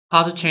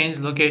How to change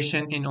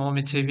location in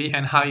Ometv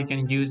and how you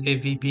can use a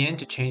VPN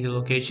to change the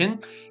location.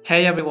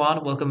 Hey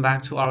everyone, welcome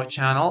back to our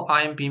channel.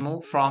 I am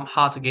Bimal from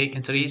How to Geek.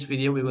 In today's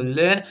video, we will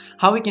learn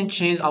how we can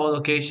change our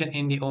location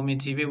in the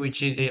Ometv,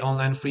 which is a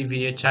online free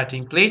video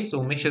chatting place.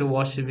 So make sure to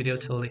watch the video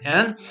till the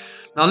end.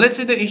 Now let's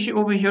say the issue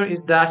over here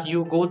is that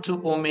you go to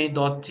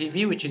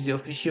Ometv, which is the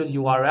official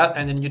URL,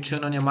 and then you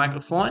turn on your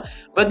microphone.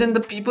 But then the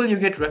people you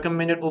get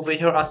recommended over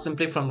here are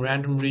simply from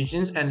random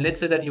regions. And let's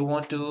say that you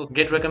want to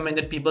get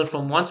recommended people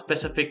from one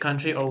specific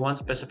country or one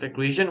specific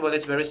region. Well,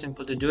 it's very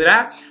simple to do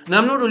that. Now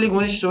I'm not really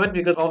going to show it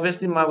because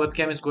obviously my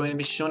webcam is going to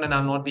be shown and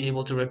I'll not be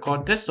able to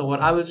record this. So what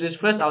I will do is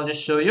first I'll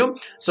just show you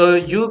so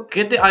you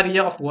get the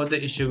idea of what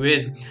the issue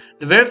is.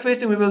 The very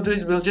first thing we will do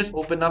is we'll just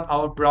open up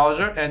our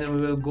browser and then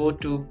we will go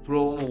to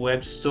Chrome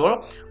Web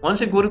Store. Once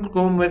you go to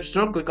Chrome Web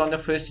Store, click on the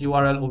first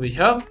URL over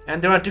here,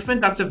 and there are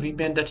different types of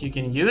VPN that you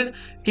can use.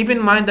 Keep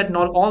in mind that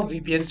not all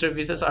VPN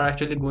services are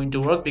actually going to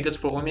work because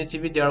for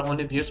Ometv there are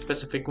only few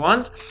specific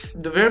ones.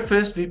 The very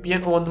first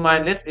VPN on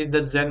my list is the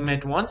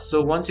Zenmed one.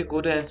 So once you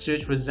go to and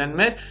search for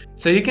Zenmed,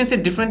 so you can see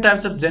different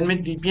types of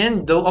Zenmed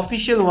VPN. The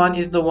official one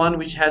is the one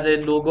which has a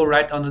logo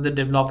right under the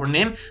developer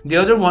name. The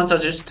other ones are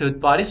just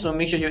third party, so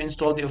make sure you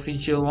install the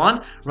official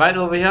one. Right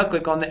over here,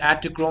 click on the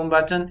add to Chrome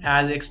button,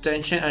 add the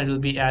extension, and it will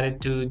be added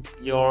to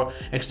your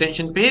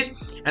extension page.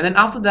 And then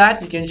after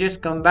that you can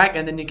just come back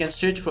and then you can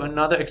search for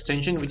another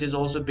extension which is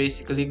also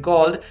basically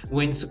called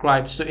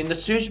Windscribe. So in the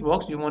search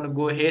box you want to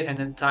go ahead and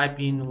then type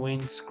in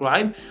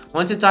Windscribe.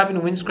 Once you type in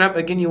Windscribe,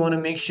 again you want to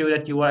make sure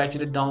that you are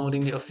actually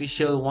downloading the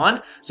official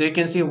one. So you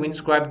can see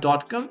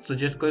windscribe.com, so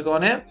just click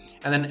on it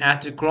and then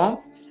add to Chrome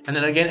and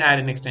then again add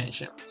an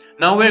extension.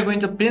 Now we're going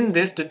to pin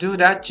this. To do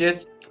that,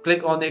 just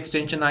click on the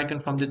extension icon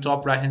from the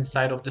top right hand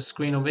side of the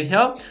screen over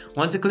here.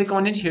 Once you click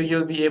on it, here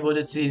you'll be able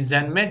to see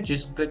Zenmed.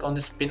 Just click on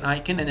this pin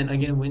icon and then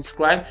again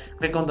Windscribe,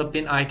 click on the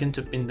pin icon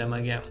to pin them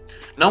again.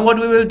 Now what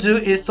we will do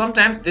is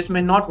sometimes this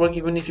may not work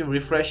even if you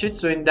refresh it.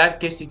 So in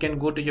that case you can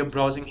go to your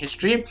browsing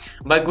history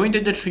by going to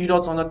the three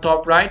dots on the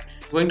top right,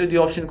 going to the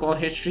option called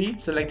history,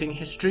 selecting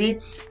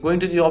history, going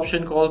to the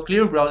option called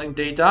clear browsing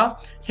data.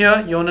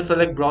 Here you want to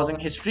select browsing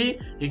history.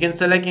 You can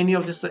select any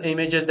of the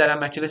images that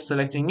I'm actually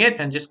selecting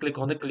it and just click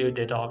on the clear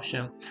data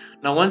option.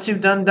 Now once you've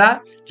done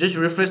that, just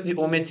refresh the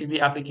Ometv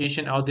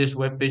application or this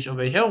web page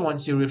over here.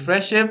 Once you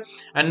refresh it,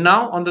 and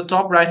now on the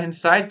top right hand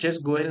side,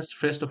 just go ahead and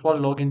first of all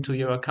log into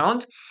your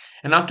account.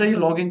 And after you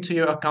log into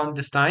your account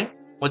this time,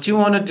 what you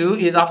want to do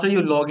is after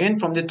you log in,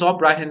 from the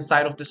top right hand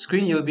side of the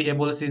screen you'll be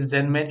able to see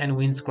Zenmed and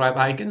Windscribe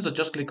icons. So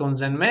just click on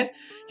Zenmed.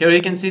 Here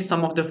you can see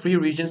some of the free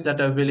regions that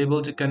are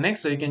available to connect,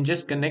 so you can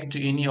just connect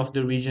to any of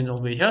the region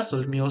over here. So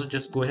let me also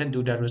just go ahead and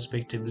do that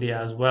respectively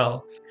as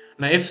well.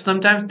 Now if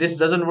sometimes this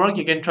doesn't work,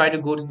 you can try to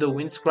go to the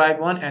Windscribe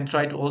one and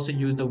try to also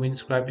use the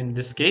Windscribe in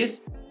this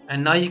case.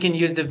 And now you can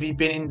use the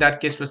VPN in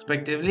that case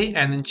respectively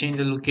and then change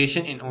the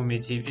location in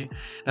Ometv.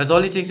 That's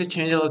all it takes to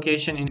change the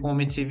location in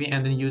Ometv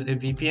and then use a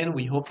VPN.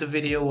 We hope the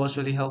video was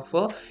really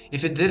helpful.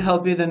 If it did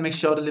help you, then make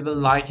sure to leave a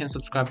like and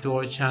subscribe to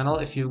our channel.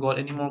 If you've got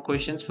any more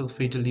questions, feel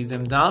free to leave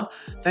them down.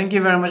 Thank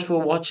you very much for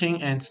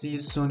watching and see you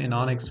soon in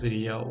our next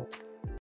video.